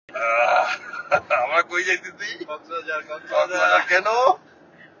আমরা কই যাইতেছি? কেন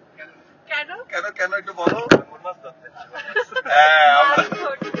কেন কেন একটু বলো। হ্যাঁ,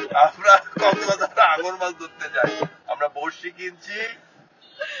 আমরা কক্সবাজারে আঙুর মাছ ধরতে যাই। আমরা বড়শি কিনছি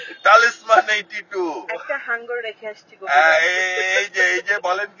টালিসমান 82। একটা হাঙ্গর রেখে আসছি। হ্যাঁ, এই যে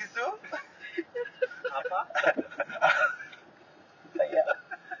বলেন কিছু।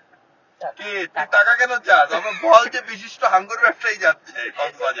 কি তুই টাকা কেন চাস? আমরা বল যে বিশিষ্ট হাঙ্গর ব্যবসায়ী যাচ্ছে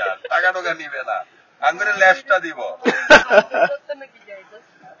কক্সবাজার, টাকা টোকা নিবে না, হাঙ্গরের ল্যাশটা দিব।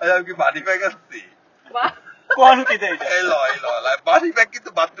 আমি কি বাড়ি ব্যাগ আসছি? বাড়ি ব্যাগ কিন্তু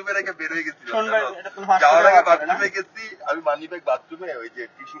বাথরুমে রেখে বের হয়ে গেছিল। যাওয়ার আগে বাথরুমে গেছি আমি, মানি ব্যাগ বাথরুমে ওই যে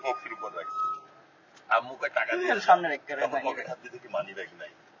টিস্যু বক্সের উপর রাখছি। আম্মুকে টাকা দিয়ে সামনে রেখে পকেট হাতে দেখি মানি ব্যাগ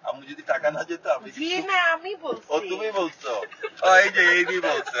নাই। আম্মু যদি টাকা না যেত আমি আমি বলছি। ও তুমি বলছো? এই যে এই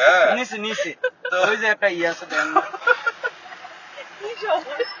বলছো। নিচে ওই যে একটা ইয়ে আছে দেন।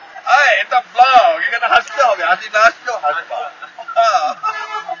 এটা ব্লগ, এখানে হাসতে হবে, হাসি না হাসলেও হাসবা।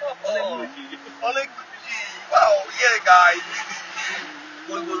 অনেক খুশি। Wow, yeah guys,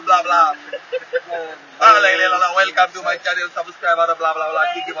 Bulbul blah blah. Welcome to my channel, subscribe R blah blah blah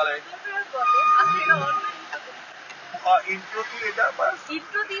কি বলে? ইন্ট্রো কি এটা?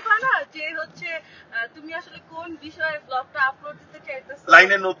 ইন্ট্রো দিবা না যে হচ্ছে তুমি আসলে কোন বিষয়ে ব্লগটা আপলোড দিতে চাইতেছো?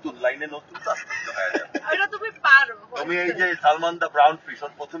 লাইনে নতুন তো আসতে হয়ে যাবে। এটা তুমি পারো। তুমি এই যে সালমান দা ব্রাউন ফিশ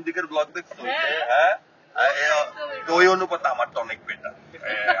ওর প্রথম দিকের ব্লগ দেখছো? হ্যাঁ, ওই অনুপাতে আমার তো অনেক better.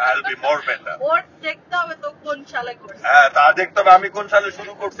 I'll be more better. ওর দেখতে হবে তো কোন সালে করছিস। হ্যাঁ, তা দেখতে হবে আমি কোন সালে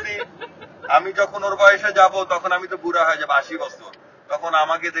শুরু করছি। আমি যখন ওর বয়সে যাব তখন আমি তো বুড়া হয়ে যাবো, 80 বছর। তখন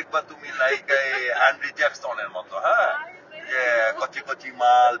আমাকে দেখবা তুমি লাইক হ্যানরি জ্যাকসনের মতো। হ্যাঁ, যে কচি কচি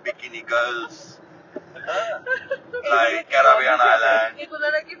মাল, bikini girls, like Caribbean island,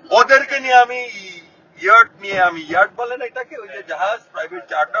 ওদেরকে নিয়ে আমি ইয়ার্ড বলে না এটাকে, ওই যে জাহাজ, প্রাইভেট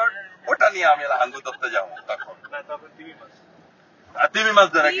চার্টার, ওটা নিয়ে আমি হাঙ্গু ধরতে যাবো। তখন তিমি মাছ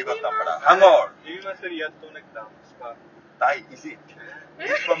ধরে কি করতাম আমরা? হাঙ্গর তাই ইজি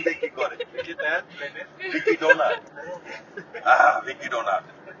কি করে Vicky donut,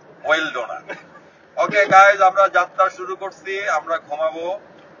 well donut. Okay guys, আমরা যাত্রা শুরু করছি, আমরা ঘুমাবো।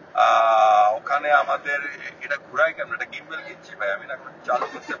 ওখানে আমাদের এটা ঘুরাই কেমন, এটা গিম্বেল কিনছি ভাই, আমি না চালু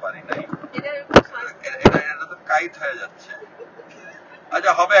করতে পারি নাই, এটা তো কাইট হয়ে যাচ্ছে।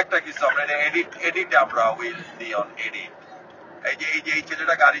 আচ্ছা, হবে একটা কিছু, আমরা এডিটে আমরা উইল সি অন এডিট। এই যে এই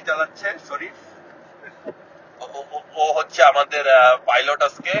ছেলেটা গাড়ি চালাচ্ছে শরীফ, ও হচ্ছে আমাদের পাইলট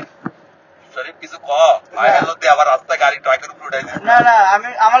আজকে। শরীফ কিছু পাইলট আবার রাস্তায় গাড়ি ট্রাকের উপর উঠাই দিচ্ছে। না আমি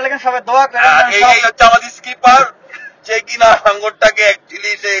আমার লেগে সবাই দোয়া করে। এই হচ্ছে আমাদের স্কিপার, যে কিনা হাঙ্গরটাকে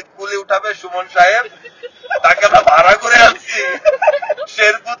অ্যাকচুয়ালি সে কুলে উঠাবে, সুমন সাহেব। তাকে আমরা ভাড়া করে আনছি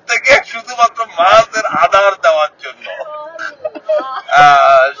শেরপুর থেকে শুধুমাত্র মাছের আধার দেওয়ার জন্য।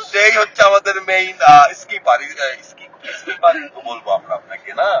 সেই হচ্ছে আমাদের মেইন স্কিপার। স্কিপার বলবো আমরা আপনাকে,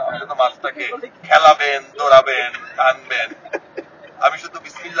 না আপনি তো মাছটাকে খেলাবেন, দৌড়াবেন, টানবেন। আমি শুধু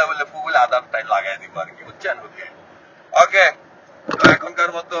বিসমিল্লাহ বলে ফুল আদারটাই লাগাই দিব আর কি, বুঝছেন? ওকে, তো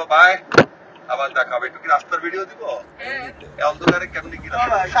এখনকার মতো বাই, আবার দেখা হবে। একটু কি রাস্তার ভিডিও দিব? অন্ধকারে কেমনি কি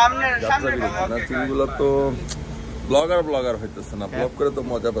যাত্রাগুলো তো ব্লগার হইতেছে না, ব্লগ করে তো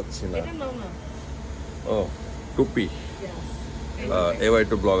মজা পাচ্ছি না। ও টুপি, এবার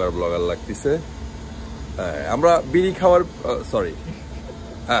একটু ব্লগার লাগতেছে। আমরা বিড়ি খাওয়ার সরি,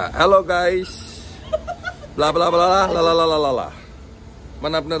 হ্যাঁ, হ্যালো গাইস, ব্লা ব্লা ব্লা লা লা লা লা লা,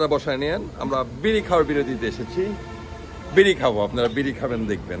 মানে আপনারা বসায় নিয়েন, আমরা বিড়ি খাওয়ার বিরতিতে এসেছি। বিড়ি খাবো, আপনারা বিড়ি খাবেন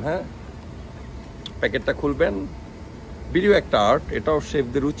দেখবেন। হ্যাঁ, প্যাকেটটা খুলবেন। বিড়িও একটা আর্ট, এটাও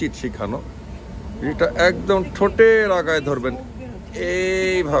শেফদের উচিত শিখানো। বিড়িটা একদম ঠোঁটের আগায় ধরবেন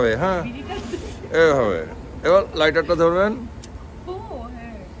এইভাবে, হ্যাঁ, এইভাবে। এবার লাইটারটা ধরবেন।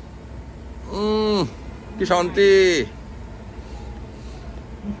 কি শান্তি!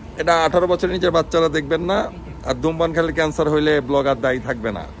 এটা 18 বছরের নিচের বাচ্চারা দেখবেন না। আর ধূমপান খেলে ক্যান্সার হইলে ব্লগার দায়ী থাকবে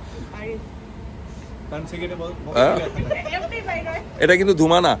না। এটা কিন্তু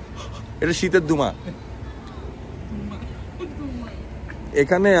ধুমা না, এটা শীতের ধুমা।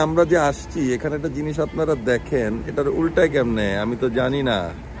 এখানে আমরা যে আসছি, এখানে একটা জিনিস আপনারা দেখেন, এটার উল্টায় কেমনে আমি তো জানি না।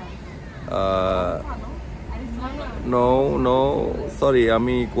 নো সরি,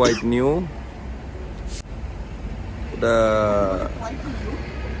 আমি কোয়াইট নিউ।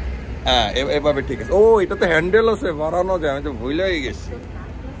 হ্যাঁ, এভাবে ঠিক আছে। ও, এটাতে হ্যান্ডেল আছে, বাড়ানো যায়, আমি তো ভুলেই গেছি।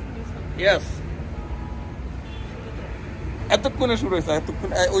 ইয়েস, এতক্ষণে শুরু হয়েছে, এতক্ষণ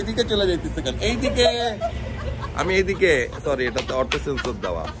ওইদিকে চলে যাইতেছে কেন? এইদিকে, আমি এইদিকে, সরি, এটা তো অটো সেন্সর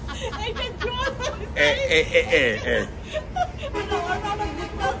দেওয়া।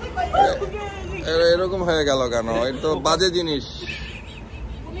 এরকম হয়ে গেল কেন? এটা তো বাজে জিনিস।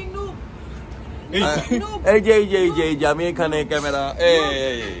 এই যে এই যে এই যে এই যে আমি এখানে camera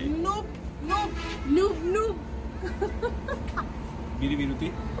noob noob noob noob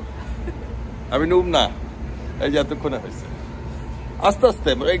আমি নুব না, এই যে এতক্ষণে হয়েছে। আস্তে আস্তে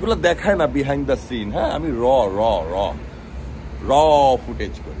এগুলো দেখায় না বিহাইন্ড দ্য সিন। হ্যাঁ, আমি র র র র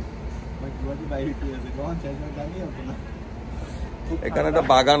ফুটেজ করি। এখানে একটা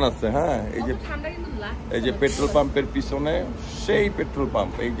বাগান আছে। হ্যাঁ, এই যে পেট্রোল পাম্পের পিছনে, সেই পেট্রোল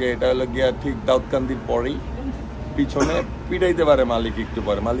পাম্প, এই যে এটা হলো গিয়া ঠিক দাউদকান্দির পরেই পিছনে পিটাইতে পারে মালিক একটু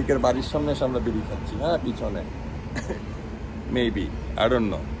পরে। মালিকের বাড়ির সামনে এসে আমরা বিড়ি খাচ্ছি। হ্যাঁ, পিছনে মেবি, আই ডোন্ট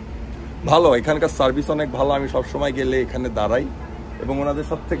নো। ভালো, এখানকার সার্ভিস অনেক ভালো। আমি সবসময় গেলে এখানে দাঁড়াই, এবং ওনাদের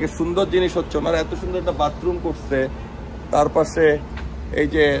সব থেকে সুন্দর জিনিস হচ্ছে ওনারা এত সুন্দর একটা বাথরুম করছে। তার পাশে এই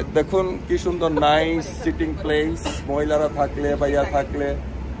যে দেখুন কি সুন্দর নাইস সিটিং প্লেস। মহিলারা থাকলে ভাইয়া থাকলে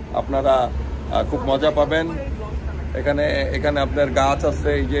আপনারা খুব মজা পাবেন এখানে। এখানে আপনার গাছ আছে।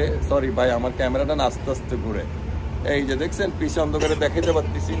 এই যে সরি ভাই, আমার ক্যামেরাটা না আস্তে আস্তে ঘুরে। এই যে দেখছেন পিছে অন্ধকারে দেখাইতে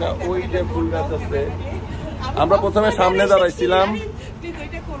পারতেছি না, ওই যে ফুল গাছ আছে। আমরা প্রথমে সামনে দাঁড়াইছিলাম,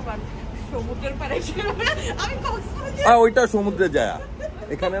 ওইটা সমুদ্রে যায়।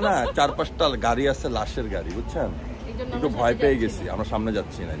 এখানে না 4-5টা গাড়ি আছে, লাশের গাড়ি, বুঝছেন? একটু ভয় পেয়ে গেছি, আমরা সামনে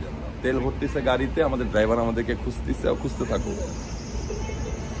যাচ্ছি না। জন্য তেল ভরতেছে গাড়িতে, আমাদের ড্রাইভার আমাদেরকে খুঁজতেছে, খুঁজতে থাকুক।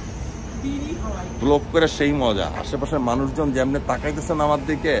 ব্লগ করে সেই মজা। আশেপাশের মানুষজন যেমনি তাকাইতেছেন আমার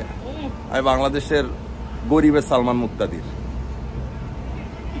দিকে, আমি বাংলাদেশের গরিবের সালমান মুক্তাদির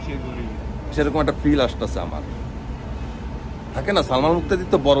সেরকম একটা ফিল আসতেছে আমার। থাকে না, সালমান মুক্তাদির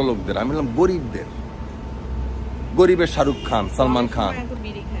তো বড় লোকদের, আমি বললাম গরিবদের, গরিবের শাহরুখ খান, সালমান খান।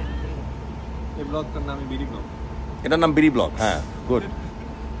 এটার নাম বিড়ি ব্লগ। হ্যাঁ, গুড।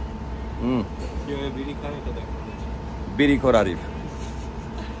 বিড়ি খোর আরিফ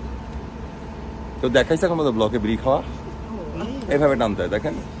তো দেখাইছে এখন আমাদের ব্লগে বিড়ি খাওয়া এইভাবে টানতে হয়।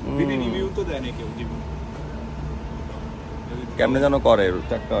 দেখেন কেমনে যেন করে,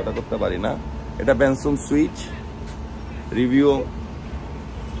 চারটা অর্ডার করতে পারি না। এটা বেনসন সুইচ রিভিউ,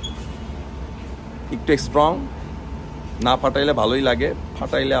 একটু স্ট্রং, না ফাটাইলে ভালোই লাগে,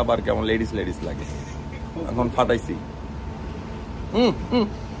 ফাটাইলে আবার কেমন লেডিস লেডিস লাগে। এখন ফাটাইছি।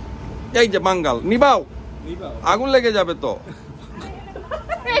 এই যে বাঙ্গাল নিবাও, আগুন লেগে যাবে তো।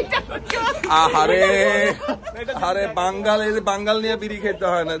 আরে আরে বাঙ্গাল, এই বাঙ্গাল নিয়ে বিড়ি খেতে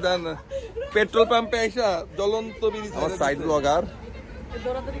হয় না, জান? পেট্রোল পাম্পে আইসা জ্বলন্ত বিড়ি। আমার সাইড ব্লগার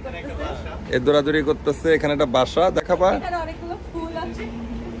এ দৌড়াদৌড়ি করতেছে। এখানে একটা বাসা দেখাবা,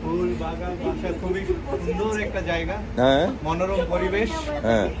 খুবই সুন্দর একটা জায়গা। হ্যাঁ, মনোরম পরিবেশ।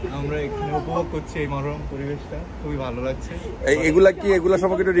 হ্যাঁ, আমরা এখানে উপভোগ করছি এই মনোরম পরিবেশটা, খুবই ভালো লাগছে। এগুলা কি, এগুলা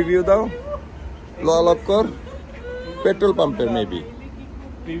সম্পর্কে একটু রিভিউ দাও। লক্কর পেট্রোল পাম্পের মেবি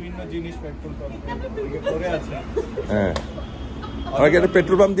বিভিন্ন জিনিস পেট্রোল পাম্পে করে আছে। হ্যাঁ, আমাকে একটা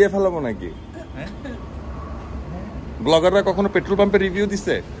পেট্রোল পাম্প দিয়ে ফেলাবো নাকি? ব্লগাররা কখনো পেট্রোল পাম্পের রিভিউ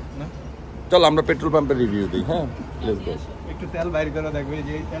দিছে? চল আমরা পেট্রোল পাম্পের রিভিউ দিই। হ্যাঁ, একটু তেল বাইর করে দেখবে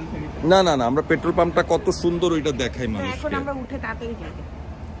যে এই তেল থেকে। না না না, আমরা পেট্রোল পাম্পটা কত সুন্দর ওইটা দেখাই মানুষকে। এখন আমরা উঠে তাড়াতাড়ি যাই।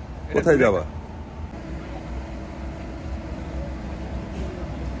 কোথায় যাবা?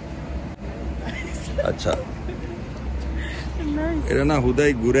 আচ্ছা, এটা না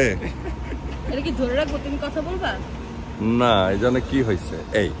হুদাই ঘুরে। এটা কি ধরে রাখবো? তুমি কথা বলবা না, এই জন্য কি হয়েছে?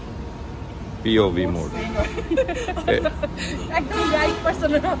 এই পিওভি মোড একদম রাইট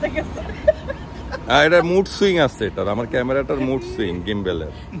পারসনের হাতে গেছে। এটা মুড সুইং আছে এটার, আমার ক্যামেরাটার মুড সুইং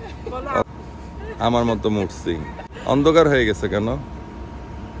গিম্বেলের। আমার মতো মুড সুইং। অন্ধকার হয়ে গেছে কেন?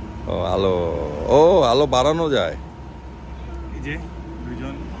 ও আলো, ও আলো বাড়ানো যায়।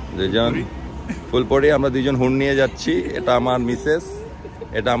 দুজন ফুল পড়ে আমরা দুজন হুন নিয়ে যাচ্ছি। এটা আমার মিসেস,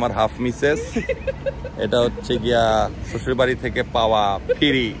 এটা আমার হাফ মিসেস, এটা হচ্ছে গিয়া শ্বশুর বাড়ি থেকে পাওয়া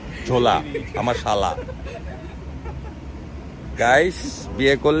ফিরি ঝোলা, আমার শালা। গাইস,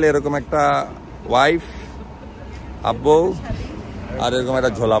 বিয়ে করলে এরকম একটা ওয়াইফ, আব্বু, আর এরকম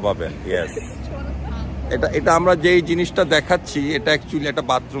একটা ঝোলা পাবেন। ইয়েস, এটা আমরা যেই জিনিসটা দেখাচ্ছি এটা অ্যাকচুয়ালি একটা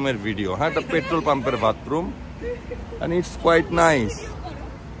বাথরুমের ভিডিও। হ্যাঁ, এটা পেট্রোল পাম্পের bathroom, and it's quite nice.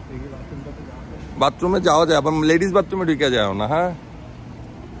 বাথরুমে যাওয়া যায়, আবার লেডিস বাথরুমে ঢুকে যাও না। হ্যাঁ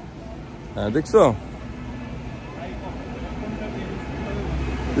হ্যাঁ, দেখছো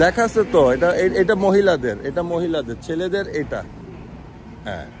লেখা আছে তো। এটা মহিলাদের, এটা মহিলাদের, ছেলেদের এটা।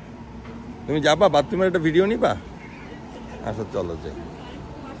 হ্যাঁ, তুমি যাবা বাথরুমের একটা ভিডিও নিবা? আচ্ছা চলো যাই,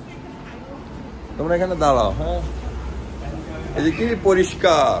 তোমরা এখানে দাঁড়াও। হ্যাঁ, এই যে কি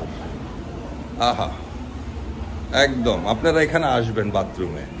পরিষ্কার, আহা একদম। আপনারা এখানে আসবেন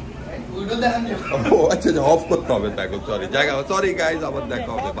বাথরুমে। ও আচ্ছা, অফ করতে হবে তাকে। সরি জায়গা, সরি গাইজ, আবার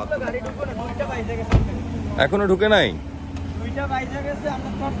দেখা হবে বাথরুমে। এখনো ঢুকে নাই?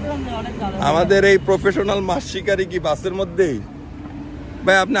 আমাদের এই প্রফেশনাল মাছ শিকারী কি বাসের মধ্যেই?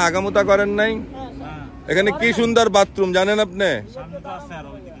 ভাই আপনি আগামোতা করেন নাই? এখানে কি সুন্দর বাথরুম জানেন আপনি?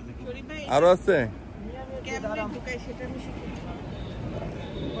 আরো আছে,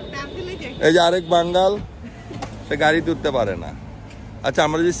 এই যে আরেক বাঙ্গাল, সে গাড়িতে উঠতে পারে না। আচ্ছা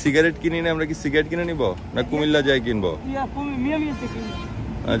আমরা যদি সিগারেট কিনি না, আমরা কি সিগারেট কিনে নিব না কুমিল্লা যাই কিনবো?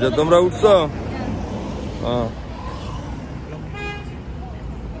 আচ্ছা তোমরা উঠছো?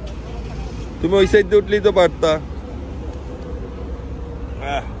 তুমি ওই সাইড দিয়ে উঠলেই তো পারতা।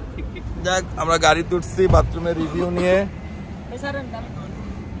 যাক আমরা গাড়িতে উঠছি বাথরুমের রিভিউ নিয়ে।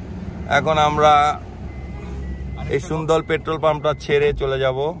 এখন আমরা এই সুন্দর পেট্রোল পাম্পটা ছেড়ে চলে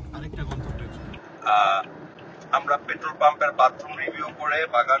যাব। আমরা পেট্রোল পাম্পের বাথরুম রিভিউ করে,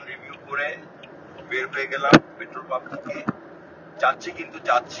 বাগান রিভিউ করে বের হয়ে গেলাম পেট্রোল পাম্প থেকে। যাচ্ছি কিন্তু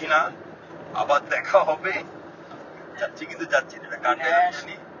যাচ্ছি না, আবার দেখা হবে। যাচ্ছি কিন্তু যাচ্ছি না,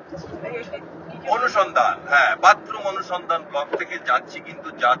 অনুসন্ধান, হ্যাঁ বাথরুম অনুসন্ধান ব্লগ থেকে যাচ্ছি কিন্তু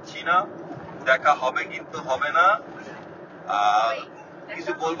যাচ্ছি না, দেখা হবে কিন্তু হবে না।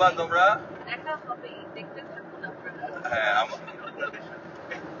 কিছু বলবা তোমরা? হ্যাঁ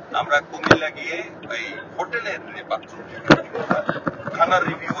আমরা কুমিল্লা গিয়ে ওই হোটেলের বাথরুম খানার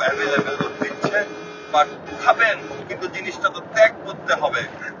রিভিউ অ্যাভেলেবেল দিচ্ছে, বাট খাবেন কিন্তু জিনিসটা তো ত্যাগ করতে হবে,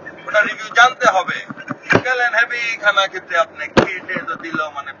 ওটা রিভিউ জানতে হবে। গেলেন হেভি খানা খেতে, আপনি খেটে তো দিল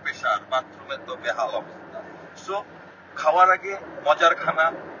মানে প্রেশার, বাথরুমের তো বেহাল অবস্থা। সো খাওয়ার আগে মজার খানা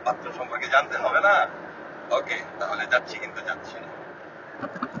বাথরুম সম্পর্কে জানতে হবে না? ওকে তাহলে যাচ্ছি কিন্তু যাচ্ছি না,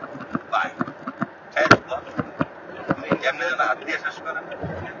 বাই। কেমনে যেন হাত দিয়ে শেষ করেন?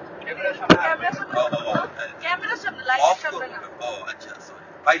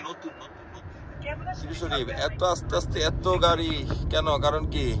 ভাই নতুন এত আস্তে আস্তে এত গাড়ি কেন? কারণ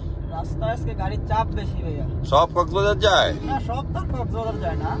কি রাস্তায় আজকে গাড়ির চাপ বেশি ভাইয়া। সব কক্সবাজার যায় না, সব তো কক্সবাজার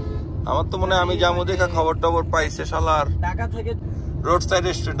যায় না। আমার তো মনে হয় আমি যাবো দেখা খবর টবর পাইছে শালার ঢাকা থেকে রোড সাইড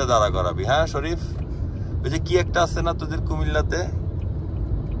রেস্টুরেন্টে দাঁড়া করাবি। হ্যাঁ শরীফ, ওই যে কি একটা আছে না তোদের কুমিল্লাতে,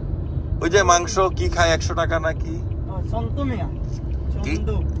 ওই যে মাংস কি খায় 100 টাকা নাকি?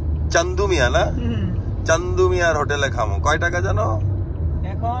 চান্দু মিয়া না? চান্দু মিয়ার হোটেলে খামো। কয় টাকা জানো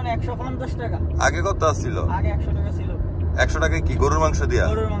এখন? 150 টাকা। আগে কত ছিল? আগে 100 টাকা ছিল। 100 টাকায় কি গরুর মাংস দিয়া?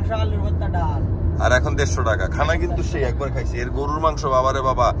 গরুর মাংস, আলুর ভর্তা, ডাল। আর এখন 150 টাকা। খানা কিন্তু সেই একবার খাইছি এর গরুর মাংস, বাবারে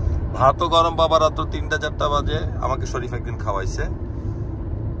বাবা, ভাতও গরম। বাবা রাত 3টা-4টা বাজে আমাকে শরীফ একদিন খাওয়াইছে।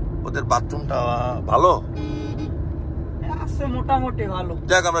 ওদের বাথরুমটা ভালো আছে, মোটামুটি ভালো।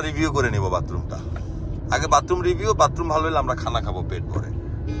 যাক আমরা রিভিউ করে নিব বাথরুমটা। আগে বাথরুম রিভিউ, বাথরুম ভালো হলে আমরা খানা খাবো পেট ভরে।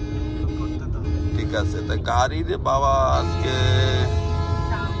 ঠিক আছে, তাই গাড়ি রে বাবা আজকে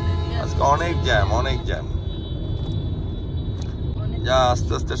অনেক জ্যাম, অনেক জ্যাম। যা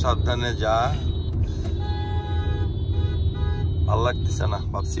আস্তে আস্তে সাবধানে যা, ভালো লাগতেছে না।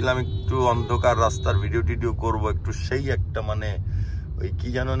 ভাবছিলাম একটু অন্ধকার রাস্তার ভিডিও টিডিও করবো একটু, সেই একটা মানে ওই কি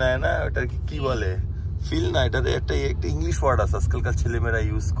জানো নেয় না, ওটা কি বলে ফিল না, এটা একটা ইংলিশ ওয়ার্ড আছে আজকালকার ছেলেমেয়েরা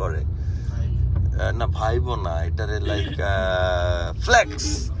ইউজ করে না, ভাইবো না, এটারে লাইক ফ্লেক্স,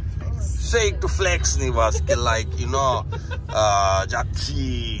 সেই একটু ফ্লেক্স নিব আজকে, লাইক ইউ নো যাচ্ছি,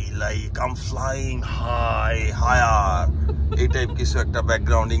 লাইক আম ফ্লাইং হাই হায়ার, এই টাইপ কিছু একটা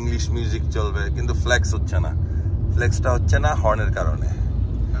ব্যাকগ্রাউন্ড ইংলিশ মিউজিক চলবে, কিন্তু ফ্লেক্স হচ্ছে না। ফ্লেক্সটা হচ্ছে না হর্নের কারণে।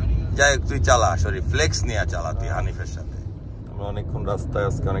 যাই হোক তুই চালা শরীফ, ফ্লেক্স নিয়ে চালা তুই হানিফের সাথে। আমরা অনেকক্ষণ রাস্তায়,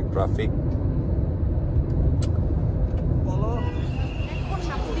 আজকে অনেক ট্রাফিক।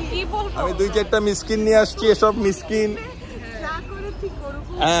 আমি 2-4টা মিসকিন নিয়ে আসছি, এসব মিসকিন,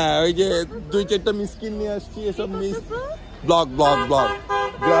 হ্যাঁ ওই যে 2-4টা মিসকিন নিয়ে আসছি, এসব ব্লগ ব্লগ ব্লগ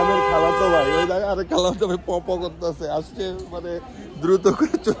গ্রামের খালাতো ভাই, ওই জায়গায় আরে খালাতো ভাই পপ করতেছে, আসছে মানে দ্রুত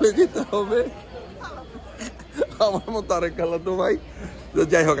করে চলে যেতে হবে আমার মতো আরেক খালাতো ভাই। তো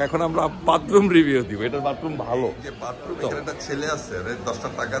যাই হোক এখন আমরা বাথরুম রিভিউ দিব। এটা বাথরুম ভালো, যে বাথরুম এখানে একটা ছেলে আছে, 10টা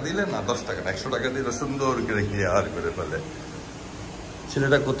টাকা দিলে না, 10 টাকা 100 টাকা দিলে সুন্দর করে ক্লিয়ার করে ফেলে।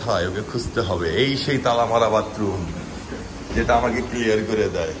 ছেলেটা কোথায়, ওকে খুঁজতে হবে। এই সেই তালা মারা বাথরুম যেটা আমাকে ক্লিয়ার করে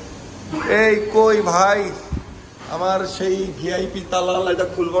দেয়। এই কই ভাই আমার সেই ভিআইপি তালা, এটা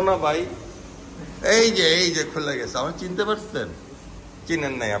খুলবো না ভাই? এই যে খুলে গেছে। আমার চিনতে পারছেন?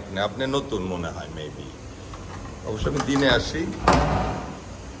 চিনেন নাই আপনি, আপনি নতুন মনে হয় মেবি। অবশ্য আমি দিনে আসি।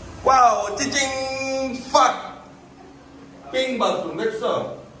 ওয়াও চিচিং ফাক পিং বাথরুম দেখছো?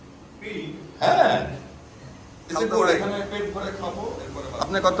 হ্যাঁ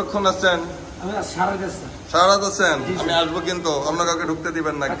আপনি কতক্ষণ আছেন? সারা রাত আছেন? আমি আসবো কিন্তু অন্য কাউকে ঢুকতে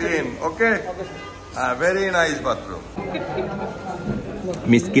দিবেন না। ক্লিন, ওকে, ভেরি নাইস বাথরুম।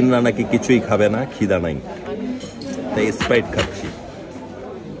 মিসকিনরা নাকি কিছুই খাবে না, খিদা নাই, তাই স্প্রাইট খাচ্ছি।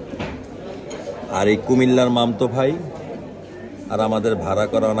 আর এই কুমিল্লার মামতো ভাই আর আমাদের ভাড়া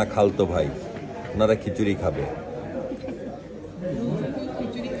করা না খালতো ভাই, ওনারা খিচুড়ি খাবে।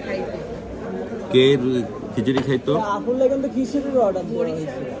 কে খিচুড়ি খাইতো? আপুর লাগে তো খিচুড়ির অর্ডার দেওয়া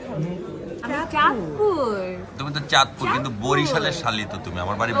হয়েছে। চাঁদপুর তুমি তো চাঁদপুর, কিন্তু বরিশালের শালি তো তুমি।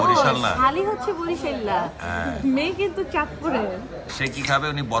 আমার বাড়ি বরিশাল না। শালি হচ্ছে বরিশাল্লা, মেয়ে কিন্তু চাঁদপুরে। সে কি খাবে?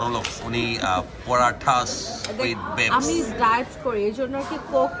 উনি বড় লোক, উনি পরাঠাস উইথ বেবস। আমি ডায়েট করি, এজন্য কি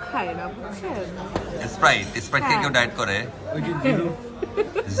কোক খাই না, বুঝছেন? স্প্রাইট কে কেউ ডায়েট করে?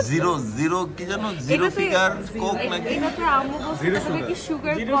 জিরো জিরো কি জানো, জিরো ফিগার কোক নাকি? এটাতে আম্মু বলছে নাকি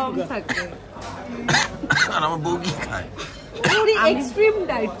সুগার কম থাকে। আর আমার বউ কি খায়? উনি এক্সট্রিম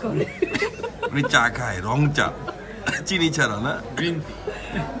ডায়েট করে। উনি চা খায়, রং চা, চিনি ছাড়া না, গ্রিন টি।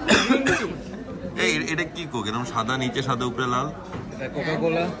 এই এটা কি কোক? এরকম সাদা নিচে সাদা উপরে লাল? কোকা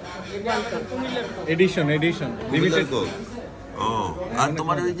কোলা এডিশন লিমিটেড কোক। ও, আর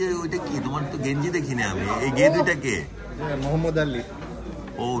তোমার ওই যে ওইটা কি? তোমার তো গেঞ্জি দেখিনি আমি। এই গে দুইটা কে? মোহাম্মদ আলী।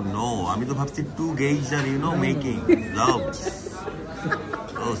 ও নো, আমি তো ভাবছি two gauge are you know making love.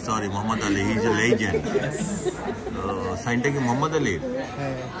 O sorry, Mohammad Ali, he is a legend. সাইনটা কি মোহাম্মদ আলীর?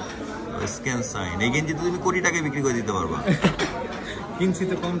 Scan sign. এই গেঞ্জি তো তুমি কোটি টাকায় বিক্রি করে দিতে পারবা। কিনছি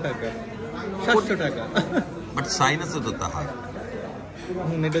তো কম টাকা, 700 টাকা। বাট সাইন আছে তো তাহার।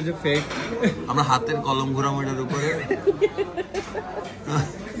 এটা যে ফেক। আমরা হাতের কলম ঘোরাম এটার উপরে।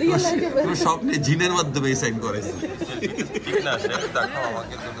 তুমি স্বপ্নে জিনের মাধ্যমে সাইন করেছি। ঠিক না? দেখো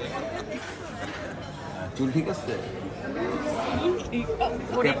আমাকে তুমি। চুল ঠিক আছে?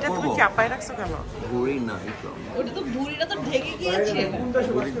 বুড়িটা তুমি চাপায় রাখছো কেন? বুড়ি না, ওটা তো বুড়িটা তো ঢেকে গিয়েছে।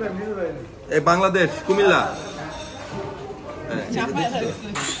 এই বাংলাদেশ কুমিল্লা।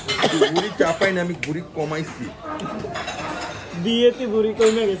 বুড়ি চাপাই না, আমি বুড়ি কমাইছি। বিয়েতে বুড়ি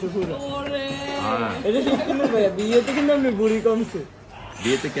কমে গেছে পুরো। এটা ঠিক কিন্তু ভাইয়া, বিয়েতে কিন্তু আপনি বুড়ি কমছে।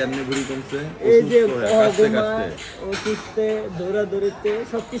 বিয়েতে কেমনে বুড়ি কমছে? এই যে কাশতে অসুস্থে, দৌড়াদৌড়িতে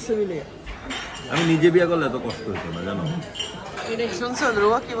সবকিছু মিলে। আমি নিজে বিয়ে করলে এত কষ্ট হতো না, জানো? শুনছো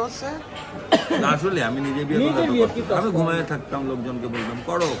রুয়া কি বলছে? না, আসলে আমি নিজে বিয়ে করলে এত কষ্ট হতো। আমি ঘুমায় থাকতাম, লোকজনকে বলতাম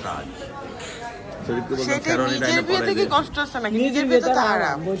করো কাজ। সেটা নিজের বিয়েতে কি কষ্ট হচ্ছে নাকি? নিজের বিয়েতে তো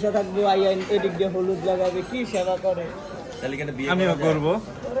আরাম। বসে থাকবো, আইয়া এদিক দিয়ে হলুদ লাগাবে, কি সেবা করে। তাহলে কেন বিয়ে আমিও করব।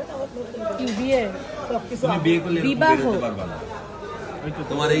 কি বিয়ে? সবকিছু তুমি বিয়ে করলে এরকম বিবাহ। বের হতে পারবা না।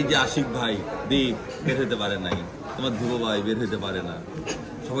 তোমার এই যে আশিক ভাই দীপ বের হতে পারে নাই, তোমার ধ্রুব ভাই বের হতে পারে না,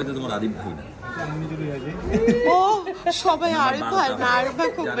 সবাই তো তোমার আরিফ ভাই না। ও সবাই আরিফ ভাই না, আরিফ ভাই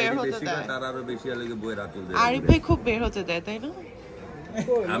খুব বের হতে দেয়। তার আরো বেশি আলেগে বইয়ের আঁচল দেয়। আরিফ ভাই খুব বের হতে দেয়, তাই না?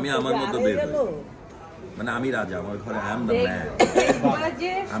 আমি আমার মতো বের হই, মানে আমি রাজা, আমার ঘরে আই এম দ্য ম্যান।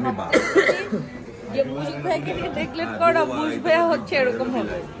 আমি বাপ। যে মুজিব ভাইকে নিয়ে নেগলেক্ট করা, বুঝবে হচ্ছে এরকম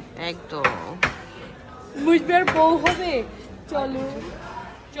হবে। একদম। বুঝবার বউ হবে। চলো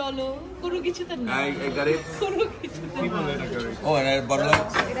চলো, কোনো কিছুতে না, এই গাড়ি কোনো কিছু কি বলে এটা করে? ও এর বড় লোক।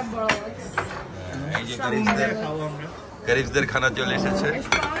 এটা বড় লোক। এই যে গরিবদের খানা চলে এসেছে।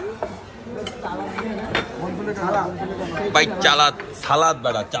 ভাই চালাদ, সালাদ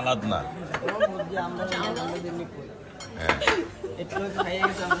বেড়া, চালাদ না। একটু খাইয়ে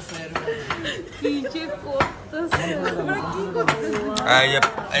গেছে আমার স্যার। কি যে করতেছে, আমরা কি করতেছি?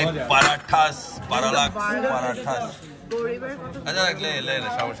 এই পরাঠাস, পারালাক পরাঠাস। গরিবের কথা আচ্ছা লে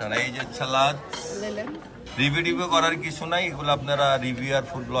সমস্যা নাই। এই যে সালাদ, বললেন। রিভিউ করার কিছু নাই, এগুলো আপনারা রিভিউয়ার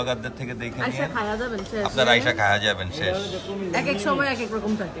ফুড ব্লগারদের থেকে দেখে আইসা নিন। খায়া যাবেন শেষ। আপনারা আইসা খাওয়া যাবেন শেষ। এক এক সময় এক এক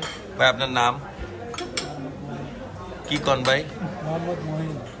রকম থাকে। ভাই আপনার নাম কি কোন ভাই?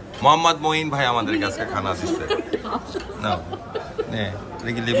 মোহাম্মদ মঈন ভাই আমাদের কাছে খানা দিচ্ছে। না নে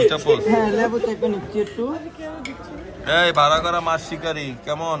দেখি লেবু চাপোস। হ্যাঁ, লেবু চেপে নিচ্ছি একটু। এই ভাড়া করা মাছ শিকারি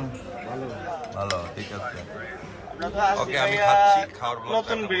কেমন? ভালো, ঠিক আছে। ওকে আমি খাচ্ছি, খাওয়ার ব্লগ।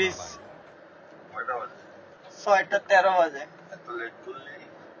 নতুন ব্রিজ কয়টা বাজে? 6:13 বাজে। এত লেট করলি?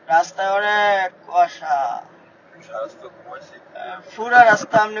 রাস্তায় অনেক কুয়াশা। সারাস্ত ঘুমাইছি। পুরা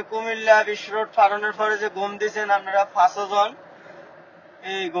রাস্তা আপনি কুমিল্লা বিশ্ব রোড ফারনের পরে যে ঘুম দিয়েছেন আপনারা 5 জন,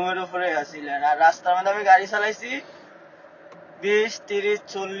 এই ঘুমের উপরে আছিলেন। আর রাস্তার মধ্যে আমি গাড়ি চালাইছি 20, 30,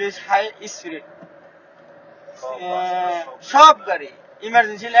 40 হাই স্পিড। সব গাড়ি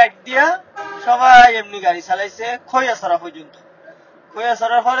ইমার্জেন্সি লাইট দিয়া সবাই এমনি গাড়ি চালাইছে খৈয়াছড়া পর্যন্ত।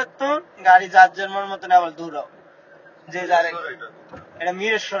 খৈয়াছড়ার পরে তো গাড়ি যার যার মতন আবার দৌড়াও, যে যার। এটা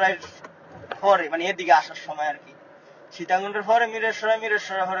মিরেশ্বরের পরে, মানে এদিকে আসার সময় আর কি। সীতাকুণ্ডের পরে মিরেশ্বরের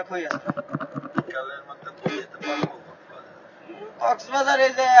পরে খৈয়াছড়া। বিকালের মধ্যে বলে যেতে পারবো কক্সবাজার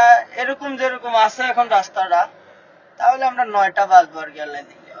এই যে এরকম যেরকম আছে এখন রাস্তাটা, তাহলে আমরা 9টা বাজবো আর কি আল্লাহ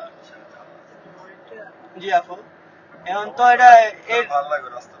দিলে। জি আপু, এখন তো এটা ভালো লাগে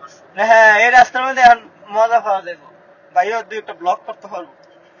রাস্তাটা শুনে। হ্যাঁ, এই রাস্তার মধ্যে এখন মজা পাওয়া যাবে। ভাইও 2-একটা ব্লগ করতে পারবো।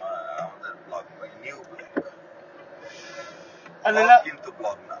 আমাদের ব্লগ নিউ ব্লগ আর নইলে কিন্তু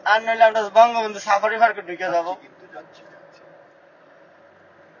ব্লগ না আর নইলে আমরা বঙ্গবন্ধু সাফারি পার্কে ঢুকে যাবো। কিন্তু যাচ্ছি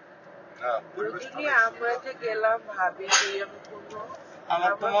হ্যাঁ পরিবেশ ওদিকে আমরা যে গেলাম ভাবি তুই আমি কোনো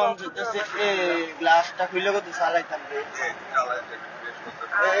আমার তো মন চাইতেছে এই গ্লাসটা খুলে কত চালাইতাম রে।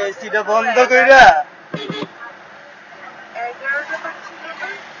 এই সিটা বন্ধ কইরা 11টা বাজছিল না?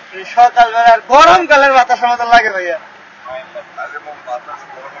 এই সকালবেলা আর গরমকালের বাতাস মতো লাগে ভাইয়া। আরে মন বাতাস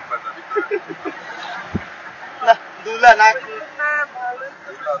গরম বেটা না দুলা নাক না ভালোই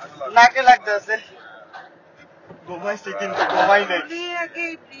তো। নাকে লাগতেছে। ঘুমাইছে কিন্তু ঘুমাই নাই। তুমি আগে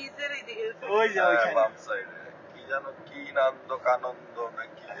এই ব্রিজের এদিকে ওই যে ওইখানে বাম সাইডে কি জানো কি নান্দ কানন্দ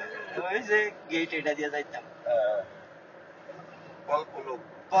নাকি ওই যে গেট এটা দিয়ে যাইতাম। কল্পলো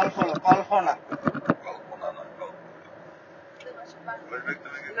কল্পনা কল্পনা না বলবে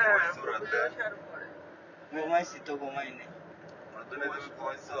তুমি কি না ঘুমাইছো রাতে শাড়ি পরে ঘুমাইছি তো ঘুমাই নাই। তুমি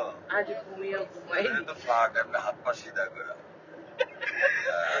ঘুমাইছো আজ ঘুমিয়েও ঘুমাই এটা তো ফাঁক এমনি হাত পা সিধা করে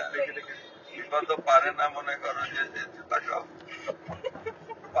বিপদ তো পারে না মনে করো যে তাকাও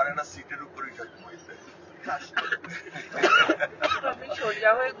পারে না সিটের উপরই ঘুমাইতে আমি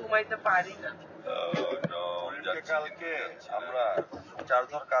সোজা হয়ে ঘুমাইতে পারি না। কালকে আমরা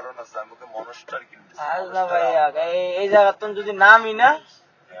চার্জার কারণ আছে আমাকে মনস্টার কিনতে আল্লাহ ভাইয়া এই জায়গাতে যদি নামি না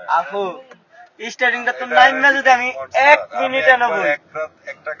আপু স্টার্টিংটা তো নাইমা যদি আমি 1 মিনিটে না বই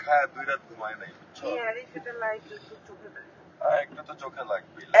একটা খায় 2 রাত ঘুমায় নাই এই আরে সেটা লাইট একটু চোখে দেয়। একটা তো চোখে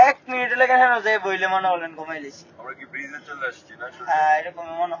লাগবে 1 মিনিট লেগে হেন যে বইলে মনে হলেন ঘুমাই লিছি। আমরা কি ব্রিজে চলে আসছি না শুধু হ্যাঁ এরকম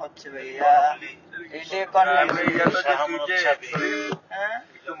মনে হচ্ছে ভাইয়া। এইটা কনফার্ম হ্যাঁ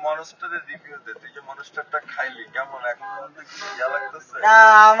একটু মনস্টারের রিভিউ দে তুই যে মনস্টারটা খাইলি কেমন এখন পর্যন্ত কি ইয়া লাগতেছে না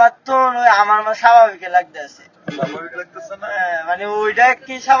আমার তো আমার স্বাভাবিক লাগতেছে। স্বাভাবিক লাগতেছে না মানে ওইটা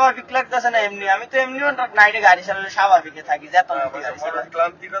কি স্বাভাবিক লাগতেছে না এমনি আমি তো এমনি নাইটে গাড়ি চালালে স্বাভাবিকে থাকি যে তো মনের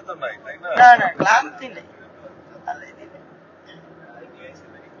ক্লান্তিটা তো নাই তাই না না না ক্লান্তি নেই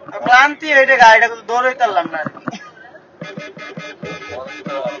ক্লান্তি ওইটা গাড়িটা কিন্তু দৌড়ই করলাম না আর কি।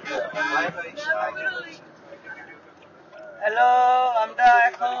 হ্যালো আমরা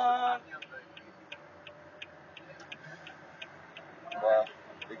এখন বাহ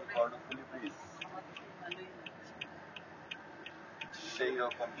দেখি কর্ণফুলি ব্রিজ সেই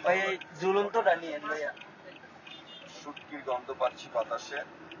রকম ওই ঝুলন্তটা নিয়ে ভাইয়া। শুটকির গন্ধ পাচ্ছি বাতাসে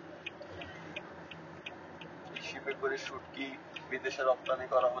শিপে করে শুটকি বিদেশে রপ্তানি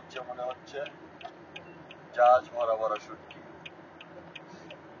করা হচ্ছে মনে হচ্ছে জাহাজ ভরা ভরা শুটকি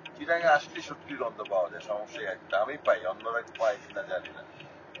চিটাঙ্গে আসলে শুটকির গন্ধ পাওয়া যায় সমস্যা একটা আমি পাই অন্যরা পাই কিনা জানি না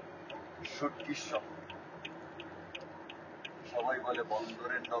শুটকির শহর সবাই বলে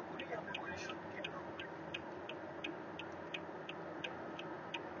বন্দরের নগরী আমি বলি শুটকির নগরী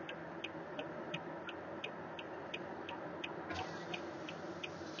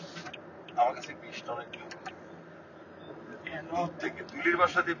আমার কাছে বৃষ্টি অনেক দূর থেকে তুলির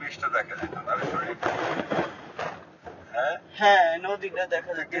বাসা দিয়ে বৃষ্টি দেখা যেত না হ্যাঁ হ্যাঁ নদীটা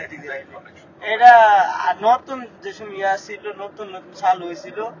দেখা যাচ্ছে। ডিজাইন অনেক সুন্দর এটা নতুন যে সময় ইয়া ছিল নতুন নতুন চালু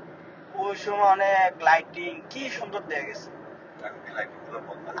হয়েছিল ওই সময় অনেক লাইটিং কি সুন্দর দেখা গেছে। এখন কি লাইটিং গুলো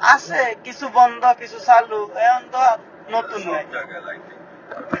বন্ধ আছে কিছু বন্ধ কিছু চালু এখন তো নতুন সব নাই। জায়গায় লাইটিং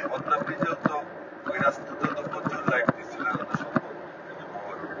পদ্মা ব্রিজেও তো ওই রাস্তাতে তো প্রচুর লাইট দিচ্ছিল এখন তো সব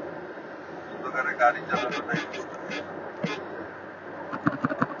অন্ধকারে গাড়ি চালানোটাই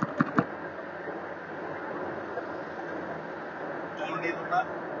টোল নিল না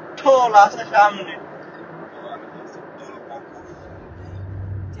টোল আছে সামনে। আমি বলছি টোল বকুর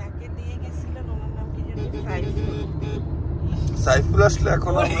যাকে দিয়ে গেছিলেন ওনার নাম কি জানি সাইফুল। সাইফুল আসলে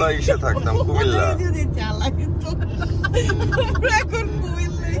এখন আমরা ইসে থাকতাম কুমিল্লা যদি চালাই তো আমরা এখন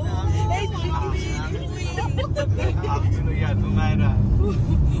কুমিল্লায় এই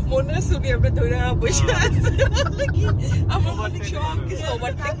মনে শুনি আমরা ধরে বসে আছি বলে কি আমার অনেক শখ কিছু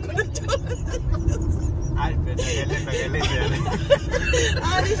ওভারটেক করে চলে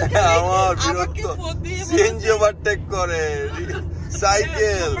আমার বিরক্ত সিএনজি ওভারটেক করে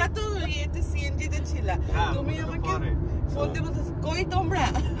সাইকেল আমরা তো ইয়েতে সিএনজি তে ছিলাম তুমি আমাকে ফোন দিয়ে বলতেছ কই তোমরা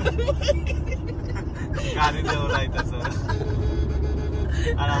গাড়িতে ওড়াইতেছ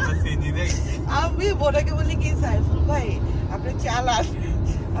আর আমরা সিএনজি দেখ আমি বোনাকে বলি কি সাইফুল ভাই আপনি চালান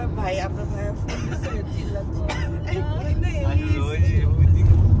আর ভাই আপনার ভাই ফোন দিচ্ছে চিল্লাচ্ছে এই ভাই না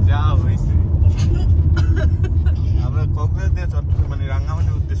যা হয়েছে আমরা কক্সবাজার দিয়ে চট্টগ্রাম মানে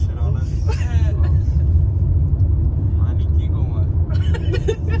রাঙ্গামাটির উদ্দেশ্যে রওনা দিচ্ছি মানে কি গোমা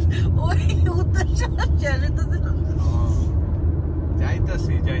ওই উদ্দেশ্য জানে তো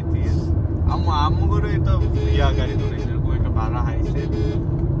যাইতাছি আম্মু করে তো ইয়া গাড়ি ধরেছে এরকম একটা ভাড়া হাইছে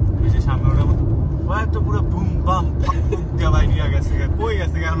ওই যে সামনে ওটা তোমার তো পুরো বুম বাম দিয়ে বাইরে গেছে কই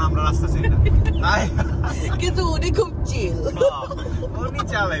গেছে এখন আমরা রাস্তা চিনি না নাই কিন্তু উনি খুব চিল উনি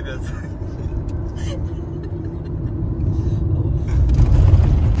চালাইতেছে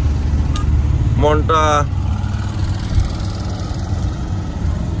মনটা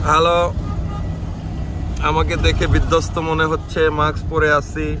হ্যালো আমাকে দেখে বিধ্বস্ত মনে হচ্ছে মাস্ক পরে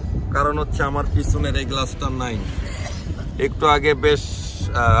আছি কারণ হচ্ছে আমার পিছনের এই গ্লাসটা নাই একটু আগে বেশ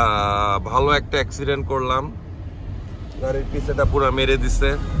ভালো একটা অ্যাক্সিডেন্ট করলাম গাড়ির পিছনেটা পুরো মেরে দিছে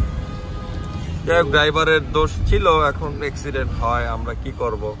যাই হোক ড্রাইভারের দোষ ছিল এখন অ্যাক্সিডেন্ট হয় আমরা কি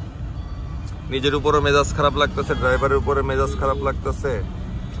করব নিজের উপরও মেজাজ খারাপ লাগতেছে ড্রাইভারের উপরে মেজাজ খারাপ লাগতেছে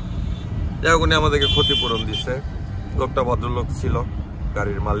যাই হোক উনি আমাদেরকে ক্ষতিপূরণ দিছে লোকটা ভদ্রলোক ছিল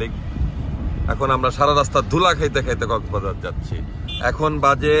গাড়ির মালিক এখন আমরা সারা রাস্তা ধুলা খাইতে খাইতে কক্সবাজার যাচ্ছি এখন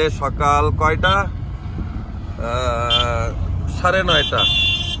বাজে সকাল কয়টা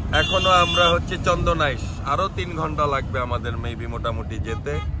 9:30 এখনো আমরা হচ্ছে চন্দনাইশ আরো 3 ঘন্টা লাগবে আমাদের মেবি মোটামুটি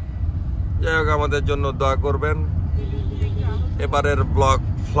যেতে যাই হোক আমাদের জন্য দোয়া করবেন এবারের ব্লগ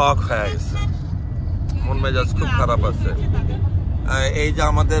ফ্লগ হয়ে গেছে মন মেজাজ খুব খারাপ আছে এই যে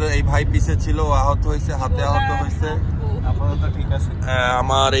আমাদের এই ভাই পিছে ছিল আহত হয়েছে হাতে আহত হয়েছে আপাতত ঠিক আছে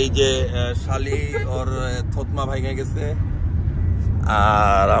আমার এই যে শালি ওর থতমা ভেঙে গেছে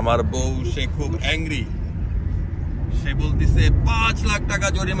আর আমার বউ সে খুব অ্যাংরি সে বলতেছে 5 লাখ টাকা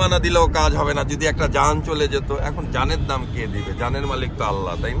জরিমানা দিলেও কাজ হবে না যদি একটা জান চলে যেত এখন জানের দাম কে দিবে জানের মালিক তো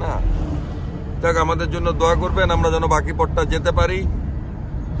আল্লাহ তাই না দেখ আমাদের জন্য দোয়া করবেন আমরা যেন বাকি পথটা যেতে পারি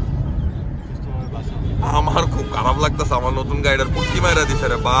আমার খুব খারাপ লাগতেছে আমার নতুন গাড়িটার পুটকি মাইরা দিছে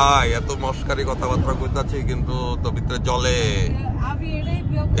রে ভাই এত মস্কারি কথাবার্তা কইতাছি কিন্তু তো ভিতরে জলে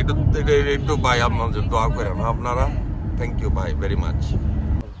একটু ভাই আপনাদের দোয়া করেন আপনারা থ্যাংক ইউ ভাই ভেরি মাচ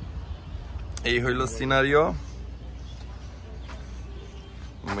এই হইল সিনারিও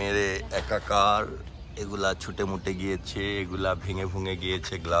মেরে একাকার এগুলা ছুটে মুটে গিয়েছে এগুলা ভেঙে ভুঙে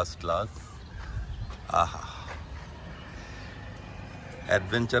গিয়েছে গ্লাস আহা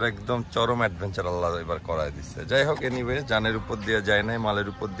অ্যাডভেঞ্চার একদম চরম অ্যাডভেঞ্চার আল্লাহ এবার করায় দিচ্ছে যাই হোক এনিওয়ে জানের উপর দিয়ে যায় নাই মালের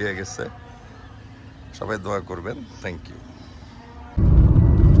উপর দিয়ে গেছে সবাই দোয়া করবেন থ্যাংক ইউ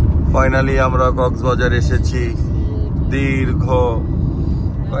ফাইনালি আমরা কক্সবাজার এসেছি দীর্ঘ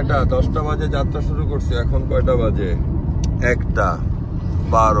কয়টা 10টা বাজে যাত্রা শুরু করছি এখন কয়টা বাজে 1টা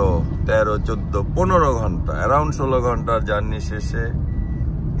 12 13 14 15 ঘন্টা অ্যারাউন্ড 16 ঘন্টার জার্নি শেষে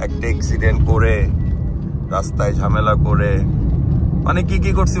একটা অ্যাক্সিডেন্ট করে রাস্তায় ঝামেলা করে মানে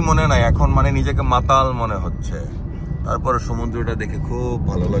কি করছি মনে নাই এখন মানে নিজেকে মাতাল মনে হচ্ছে তারপরে সমুদ্রটা দেখে খুব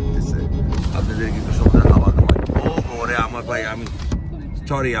ভালো লাগতেছে আপনাদের কিন্তু সমুদ্রের হাওয়া খাওয়াই ওরে আমার ভাই আমি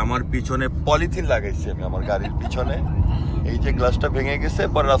সরি আমার পিছনে পলিথিন লাগাইছি আমি আমার গাড়ির পিছনে এই যে গ্লাসটা ভেঙে গেছে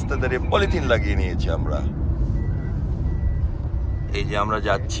পর রাস্তায় দাঁড়িয়ে পলিথিন লাগিয়ে নিয়েছি আমরা এই যে আমরা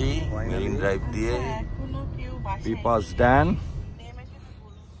যাচ্ছি মেরিন ড্রাইভ দিয়ে পিপাস ড্যাম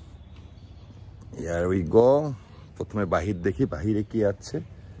Here we go প্রথমে বাহির দেখি বাহিরে কি আছে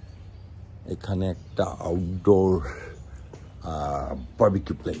এখানে একটা outdoor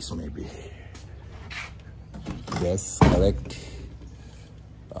barbecue place maybe yes correct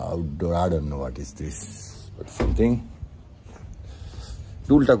outdoor I don't know what is this but something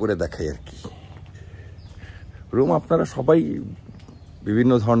টুলটা করে দেখাই আর কি রুম আপনারা সবাই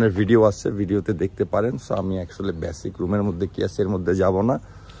বিভিন্ন ধরনের ভিডিও আছে ভিডিওতে দেখতে পারেন সো আমি অ্যাকচুয়ালি বেসিক রুমের মধ্যে কি আছে এর মধ্যে যাব না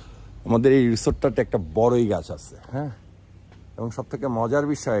আমাদের এই রিসোর্টটাতে একটা বড়ই গাছ আছে হ্যাঁ এবং সব থেকে মজার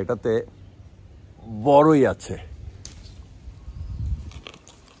বিষয় এটাতে বড়ই আছে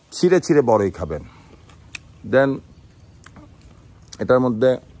ছিঁড়ে ছিঁড়ে বড়ই খাবেন দেন এটার মধ্যে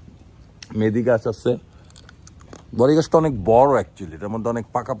মেদি গাছ আছে বড়ই গাছটা অনেক বড় অ্যাকচুয়ালি এটার মধ্যে অনেক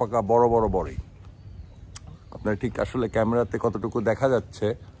পাকা পাকা বড় বড় বড়ই আপনার ঠিক আসলে ক্যামেরাতে কতটুকু দেখা যাচ্ছে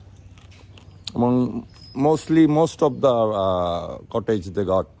এবং most of the cottage they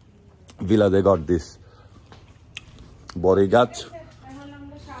got villa they got this বড়ই গাছ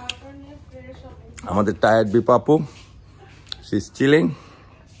আমাদের টায়ার্ড বিপাপু শি ইজ চিলিং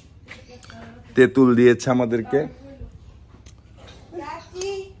তেঁতুল দিয়েছে আমাদেরকে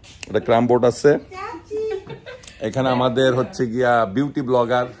একটা ক্রাম বোর্ড আছে এখানে আমাদের হচ্ছে গিয়া বিউটি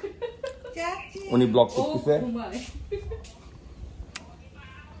ব্লগার উনি ব্লগ করতেছে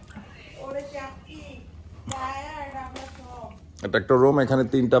এটা একটা রুম এখানে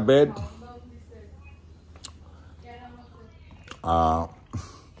 3টা বেড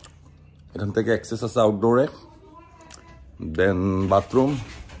এখান থেকে অ্যাক্সেস আছে আউটডোরে দেন বাথরুম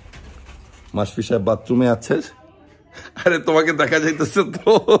মাসফি সাহেব বাথরুমে আছে আরে তোমাকে দেখা যাইতেছে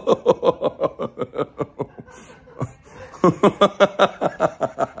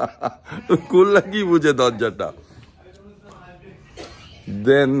তো খুললা কি বুঝে দরজাটা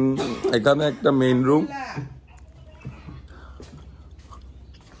দেন এখানে একটা মেইন রুম,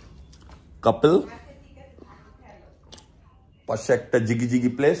 কাপল, পাশে একটা জিগি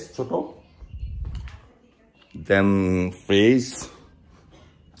জিগি প্লেস ছোট, দেন ফ্রিজ,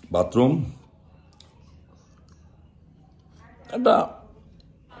 বাথরুম, একটা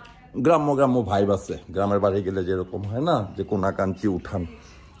গ্রাম্য গ্রাম্য ভাইব আছে, গ্রামের বাড়ি গেলে যেরকম হয় না, যে কোনাকাঞ্চি উঠান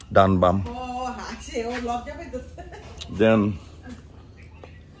ডান বাম। দেন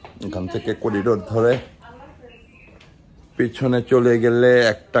এখান থেকে করিডোর ধরে পিছনে চলে গেলে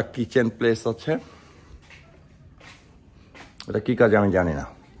একটা কিচেন প্লেস আছে, এটা কি কাজে আমি জানি না।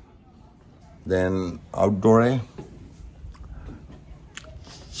 দেন আউটডোরে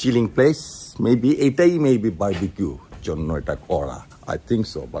চিলিং প্লেস, মেবি এটাই মেবি বারবিকিউ জন্য এটা করা, আই থিঙ্ক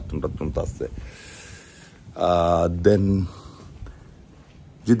সো, বাথরুম টাথরুম তো আছে। দেন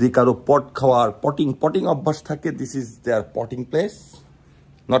যদি কারো পট খাওয়ার পটিং অভ্যাস থাকে, this is there potting place,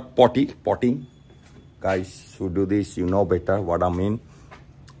 not potting. Guys who do this you know better what I mean.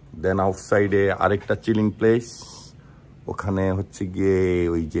 দেন আউটসাইডে আরেকটা চিলিং প্লেস, ওখানে হচ্ছে গিয়ে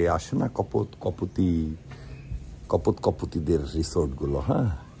ওই যে আসে না কপুতিদের রিসোর্টগুলো, হ্যাঁ।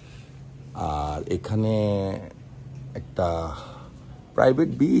 আর এখানে একটা প্রাইভেট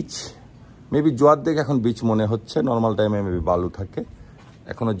বিচ, মেবি জোয়ার দিকে এখন বিচ মনে হচ্ছে, নর্মাল টাইমে মেবি বালু থাকে।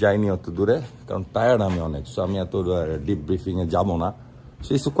 এখনো যাইনি অত দূরে, কারণ টায়ার্ড আমি অনেক, সো আমি এত ডিপ ব্রিফিংয়ে যাবো না। So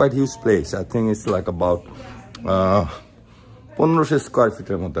it's quite huge place, I think it's like about 1500 square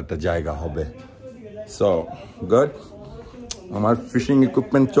ফিটের মতো একটা জায়গা হবে। সো গুড, আমার ফিশিং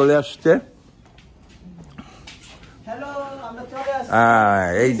ইকুইপমেন্ট চলে আসছে।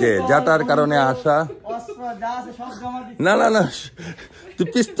 এই যে যাটার কারণে আসা, না না না তুই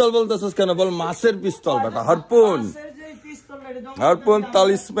পিস্তল বলতেছিস কেন, বল মাছের পিস্তল বেটা, হারপুন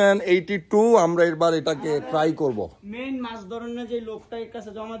তালিসম্যান 82। আমরা এবার এটাকে ট্রাই করব। মেইন মাছ ধরনের যে লোকটার কাছে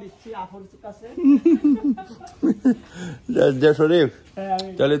জমা দিচ্ছি, আফর কাছে। জয় শরীফ,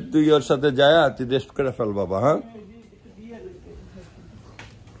 তাহলে তুই ওর সাথে যায় তুই রেস্ট করে ফেল বাবা। হ্যাঁ,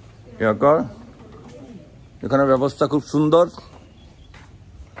 এখানে ব্যবস্থা খুব সুন্দর।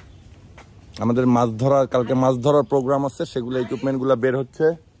 আমাদের মাছ ধরার, কালকে মাছ ধরার প্রোগ্রাম আছে, সেগুলো ইকুইপমেন্ট গুলা বের হচ্ছে।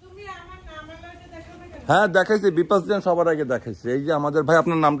 হ্যাঁ দেখাইছি, বিপাস দিন সবার আগে দেখাইছি। এই যে আমাদের ভাই,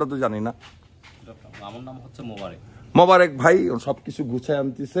 আপনার নামটা তো জানি না। আমার নাম হচ্ছে মোবারক ভাই, সবকিছু গুছায়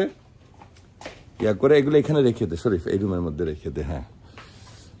আনতেছে ইয়া করে। এগুলো এখানে রেখে দে শরীফ, এই রুমের মধ্যে রেখে দে। হ্যাঁ,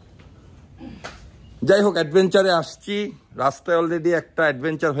 যাই হোক, অ্যাডভেঞ্চারে আসছি। রাস্তায় অলরেডি একটা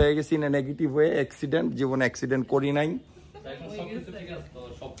অ্যাডভেঞ্চার হয়ে গেছি in a negative way, accident. জীবনে অ্যাক্সিডেন্ট করি নাই,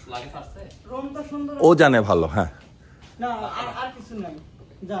 ও জানে ভালো। হ্যাঁ,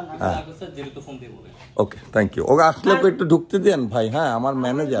 ওকে, থ্যাংক ইউ। ওকে আসলে একটু ঢুকতে দেন ভাই। হ্যাঁ, আমার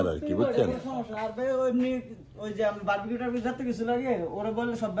ম্যানেজার আর কি, বুঝছেন।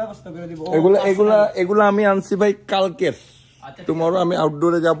 এগুলা আমি আনছি ভাই কালকের। টুমরো আমি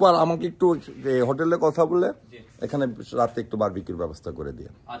আউটডোরে যাবো, আর আমাকে একটু হোটেলে কথা বলে এখানে রাতে একটু বারবিকিউর ব্যবস্থা করে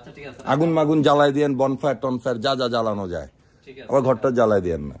দিয়ে, আগুন মাগুন জ্বালাই দিয়েন, বনফায়ার টনফায়ার যা যা জ্বালানো যায়, আবার ঘরটা জ্বালাই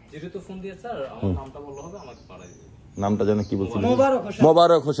দিয়েন না। নামটা জানে কি বলছিল,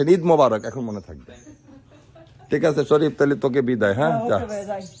 মোবারক হোসেন। ঈদ মোবারক, এখন মনে থাকবে। ঠিক আছে শরীফ, তাহলে তোকে বিদায়। হ্যাঁ, যা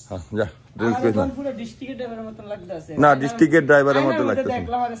যা, না ডিস্ট্রিক্টের ড্রাইভারের মতো লাগতেছে।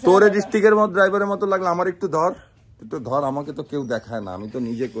 তোরে ডিস্ট্রিক্টের মতো ড্রাইভারের মতো লাগলে আমার একটু ধর, আমাকে তো কেউ দেখায় না, আমি তো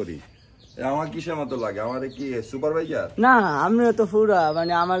নিজে করি। আমার কিসের মতো লাগে, আমার কি সুপারভাইজার? না, আমি তো পুরা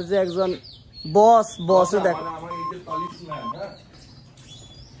মানে আমার যে একজন বসে দেখা,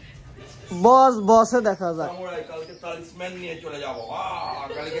 বসে দেখা যায়। কালকে তালিসম্যান নিয়ে চলে যাবো,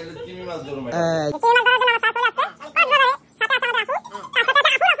 কালকে চিংড়ি মাছ ধরবো।